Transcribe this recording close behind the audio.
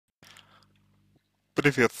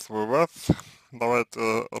Приветствую вас.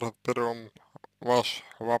 Давайте разберем ваш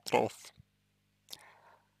вопрос.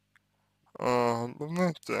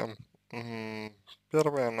 Знаете,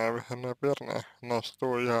 первое, наверное, на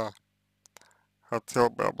что я хотел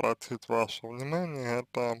бы обратить ваше внимание,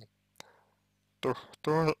 это то,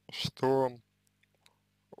 что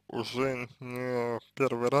уже не в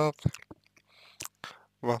первый раз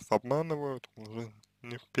вас обманывают, уже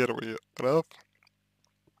не в первый раз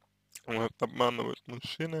вас обманывают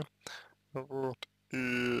мужчины, вот,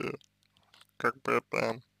 и как бы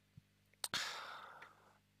это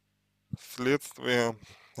следствие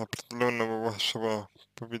определенного вашего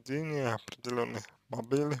поведения, определенной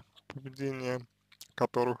модели поведения,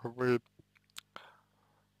 которую вы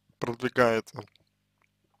продвигаете,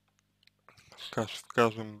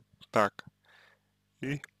 скажем так.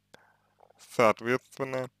 И,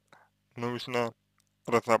 соответственно, нужно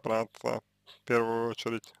разобраться в первую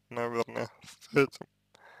очередь, наверное, с этим.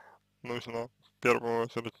 Нужно в первую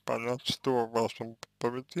очередь понять, что в вашем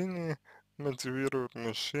поведении мотивирует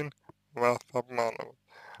мужчин вас обманывать,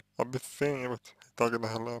 обесценивать и так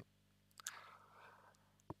далее.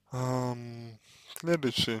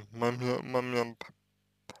 Следующий момент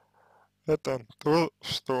это то,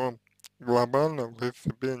 что глобально вы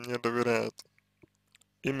себе не доверяете.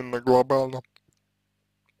 Именно глобально,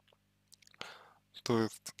 то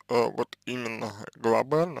есть вот именно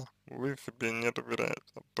глобально вы себе не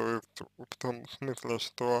доверяете. То есть в том смысле,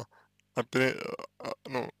 что опре,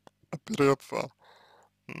 ну, опереться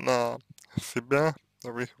на себя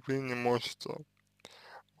вы не можете.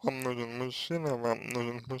 Вам нужен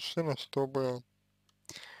мужчина, чтобы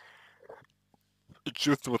и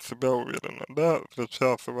чувствовать себя уверенно, да,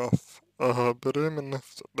 сейчас у вас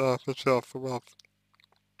беременность, да, сейчас у вас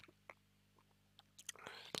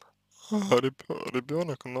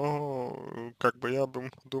ребенок, но как бы я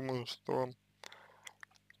думаю, что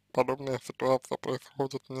подобная ситуация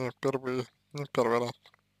происходит не первый раз,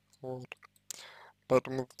 вот,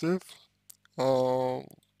 поэтому здесь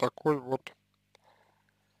такой вот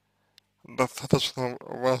достаточно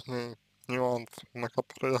важный нюанс, на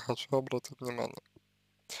который я хочу обратить внимание.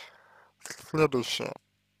 Следующее,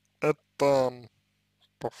 это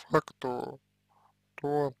по факту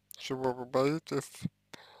то, чего вы боитесь.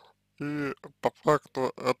 И по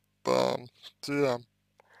факту это те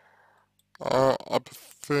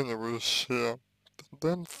обесценивающие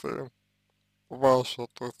тенденции ваши,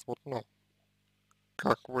 то есть вот, ну,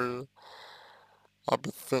 как вы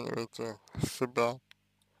обесцениваете себя,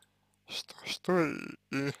 что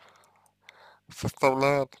и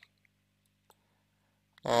составляет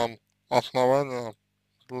основание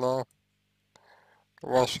для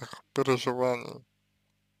ваших переживаний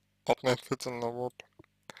относительно вот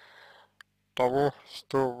того,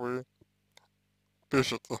 что вы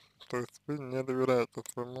пишете. То есть вы не доверяете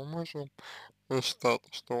своему мужу, вы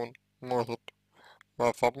считаете, что он может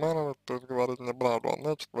вас обманывать, то есть говорить неправду, а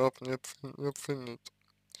значит вас не ценить.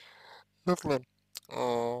 Если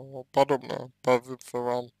подобная позиция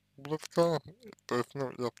вам близка, то есть,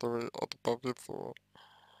 ну, если вы эту позицию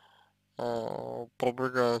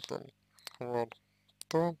продвигаете, вот,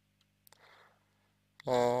 то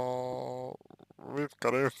вы,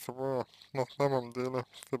 скорее всего, на самом деле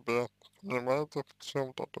в себе сомневаетесь в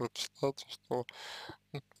чем-то, то есть считаете, что,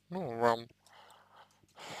 ну, вам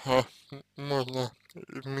а, можно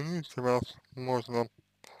изменить, вас можно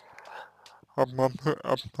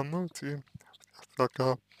обмануть и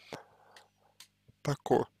всякое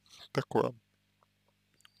такое, такое.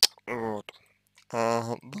 Вот.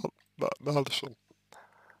 Дальше.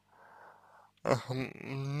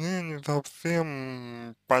 Мне не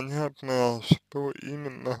совсем понятно, что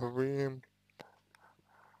именно вы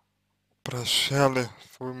прощали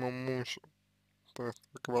своему мужу. То есть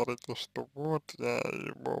вы говорите, что вот я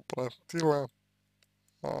его простила,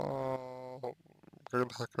 а,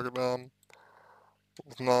 когда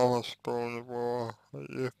узнала, что у него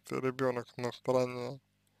есть ребенок на стороне.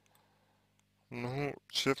 Ну,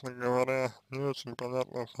 честно говоря, не очень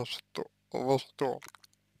понятно, за что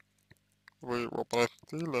вы его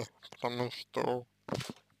простили, потому что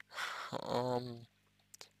ам,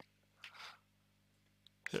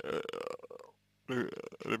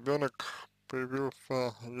 ребенок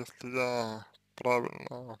появился, если я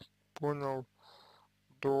правильно понял,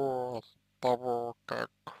 до того, как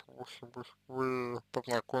вы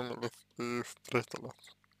познакомились и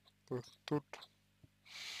встретились. То есть тут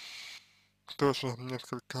тоже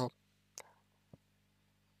несколько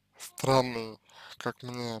странный, как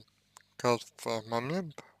мне кажется,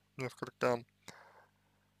 момент, несколько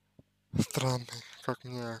странный, как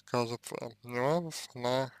мне кажется, нюанс,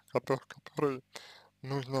 на который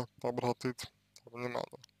нужно обратить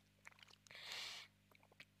внимание.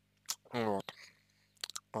 Вот.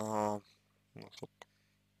 А, значит,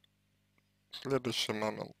 следующий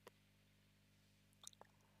момент.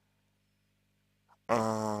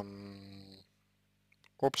 Ам,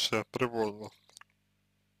 общая тревожность,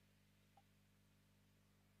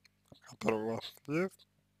 которая у вас есть,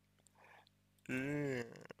 и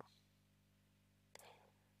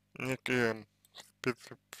некие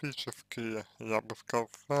специфические, я бы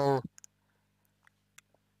сказал,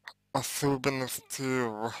 особенности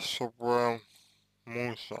вашего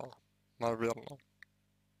мужа, наверное.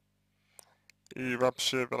 И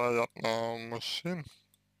вообще, вероятно, мужчин,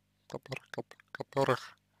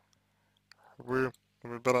 которых вы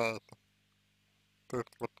выбираете. То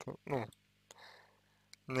есть вот, ну,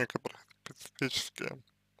 некоторые специфические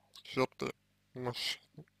черты мужчин,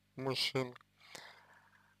 мужчин,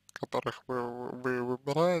 которых вы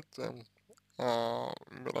выбираете,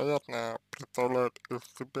 вероятно, представляют из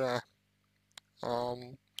себя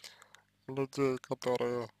ам, людей,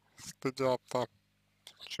 которые стыдятся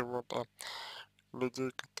чего-то,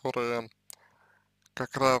 людей, которые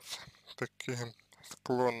как раз таки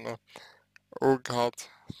склонны лгать,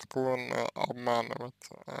 склонны обманывать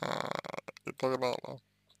и так далее.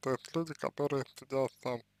 То есть люди, которые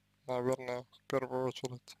стыдятся, наверное, в первую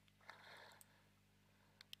очередь,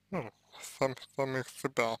 ну, самих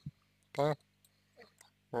себя, да,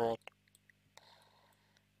 вот.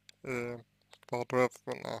 И,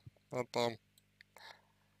 соответственно, это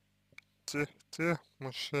те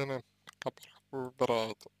мужчины, которых вы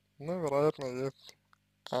выбираете. Ну, вероятно, есть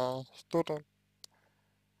что-то,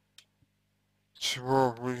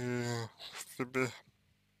 чего вы в себе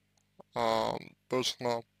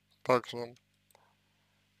точно так же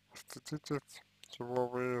стыдитесь, чего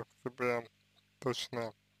вы в себе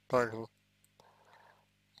точно так же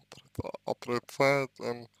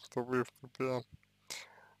отрицаете, что вы в себе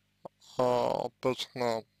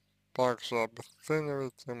точно так же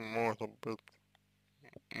обесцениваете, может быть,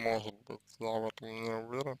 я в этом не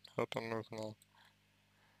уверен, это нужно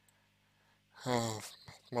а,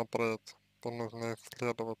 смотреть, это нужно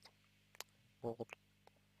исследовать, вот.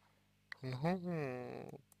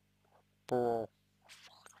 Ну, по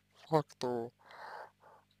факту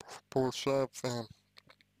получается,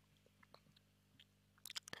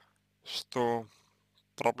 что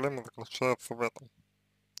проблема заключается в этом,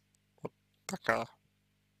 вот такая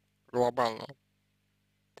глобальная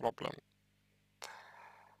проблема.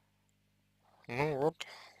 Ну вот,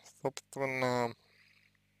 собственно,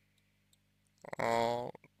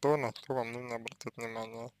 то, на что вам нужно обратить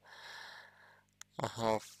внимание.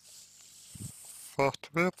 Ага,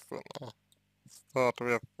 соответственно,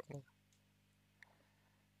 соответственно,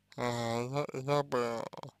 я бы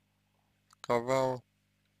сказал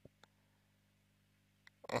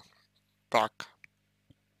а, так,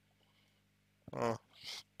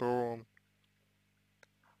 что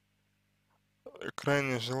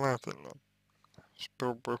крайне желательно,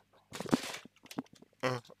 чтобы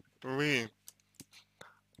а, вы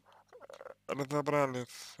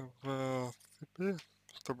разобрались в себе,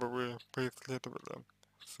 чтобы вы поисследовали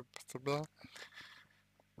себя,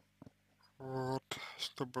 вот,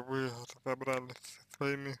 чтобы вы разобрались со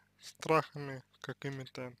своими страхами,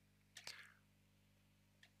 какими-то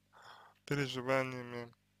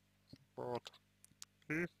переживаниями, вот,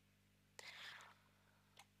 и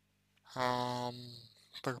ам,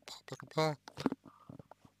 тогда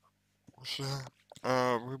уже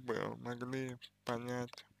вы бы могли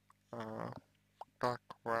понять, а, как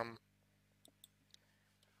вам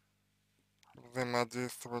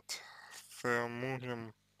взаимодействовать с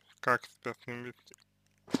мужем, как себя с ним вести.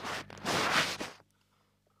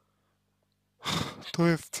 То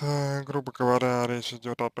есть, грубо говоря, речь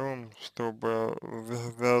идет о том, чтобы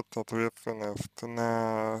взять ответственность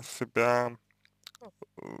на себя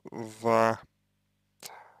за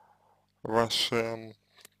ваши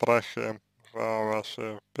страхи, за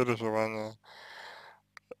ваши переживания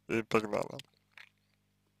и так далее.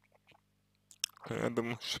 Я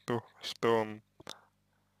думаю, что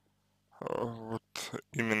вот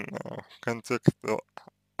именно в контексте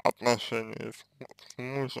отношений с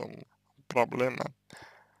мужем проблема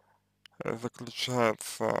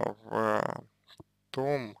заключается в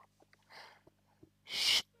том,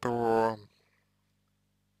 что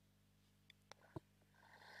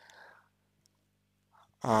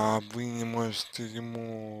вы не можете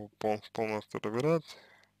ему полностью доверять,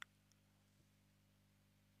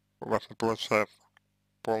 у вас не получается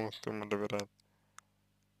полностью ему доверять,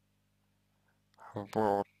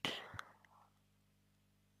 вот,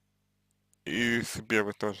 и себе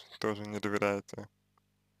вы тоже не доверяете,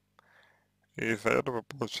 И из-за этого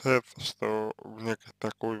получается, что в некой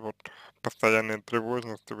такой вот постоянной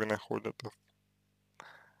тревожности вы находитесь.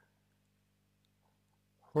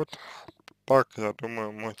 Вот так, я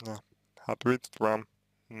думаю, можно ответить вам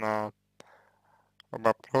на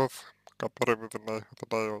вопрос, который вы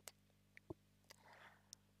задаете.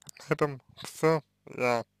 На этом все.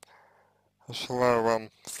 Я желаю вам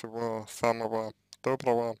всего самого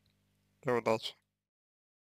доброго и удачи.